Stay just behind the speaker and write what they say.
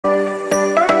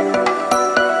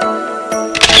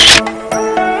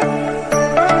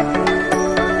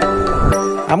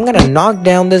I'm gonna knock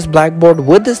down this blackboard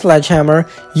with the sledgehammer.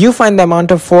 You find the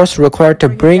amount of force required to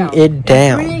bring it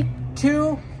down. 3,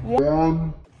 2,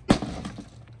 1.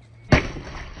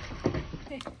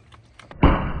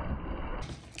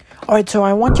 Alright, so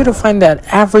I want you to find that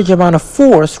average amount of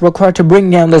force required to bring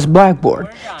down this blackboard.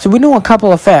 So we know a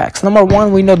couple of facts. Number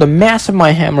one, we know the mass of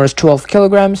my hammer is 12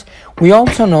 kilograms. We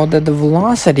also know that the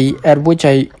velocity at which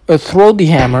I throw the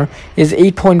hammer is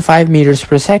 8.5 meters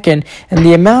per second. And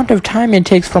the amount of time it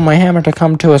takes for my hammer to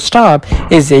come to a stop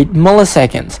is 8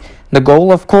 milliseconds. The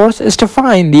goal, of course, is to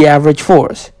find the average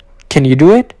force. Can you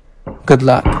do it? Good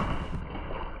luck.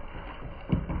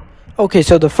 Okay,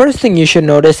 so the first thing you should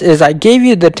notice is I gave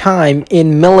you the time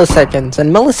in milliseconds,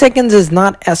 and milliseconds is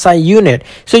not SI unit,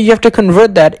 so you have to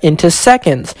convert that into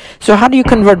seconds. So how do you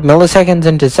convert milliseconds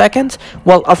into seconds?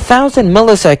 Well, 1,000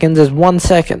 milliseconds is 1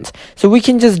 second, so we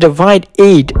can just divide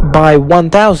 8 by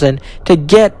 1,000 to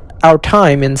get our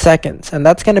time in seconds, and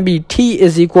that's going to be T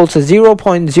is equal to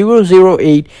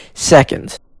 0.008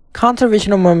 seconds.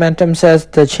 Conservation of momentum says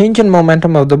the change in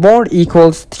momentum of the board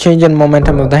equals the change in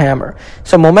momentum of the hammer.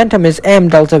 So momentum is m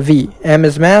delta v. M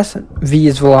is mass, v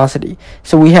is velocity.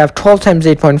 So we have 12 times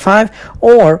 8.5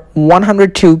 or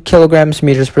 102 kilograms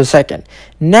meters per second.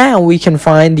 Now we can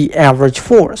find the average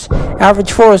force.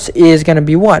 Average force is going to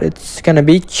be what? It's going to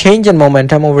be change in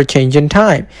momentum over change in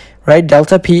time. Right,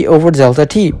 delta P over delta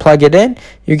T. Plug it in,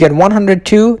 you get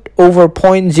 102 over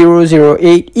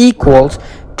 0.008 equals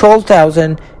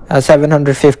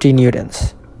 12,750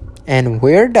 newtons. And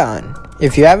we're done.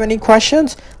 If you have any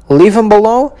questions, leave them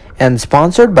below, and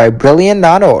sponsored by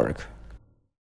Brilliant.org.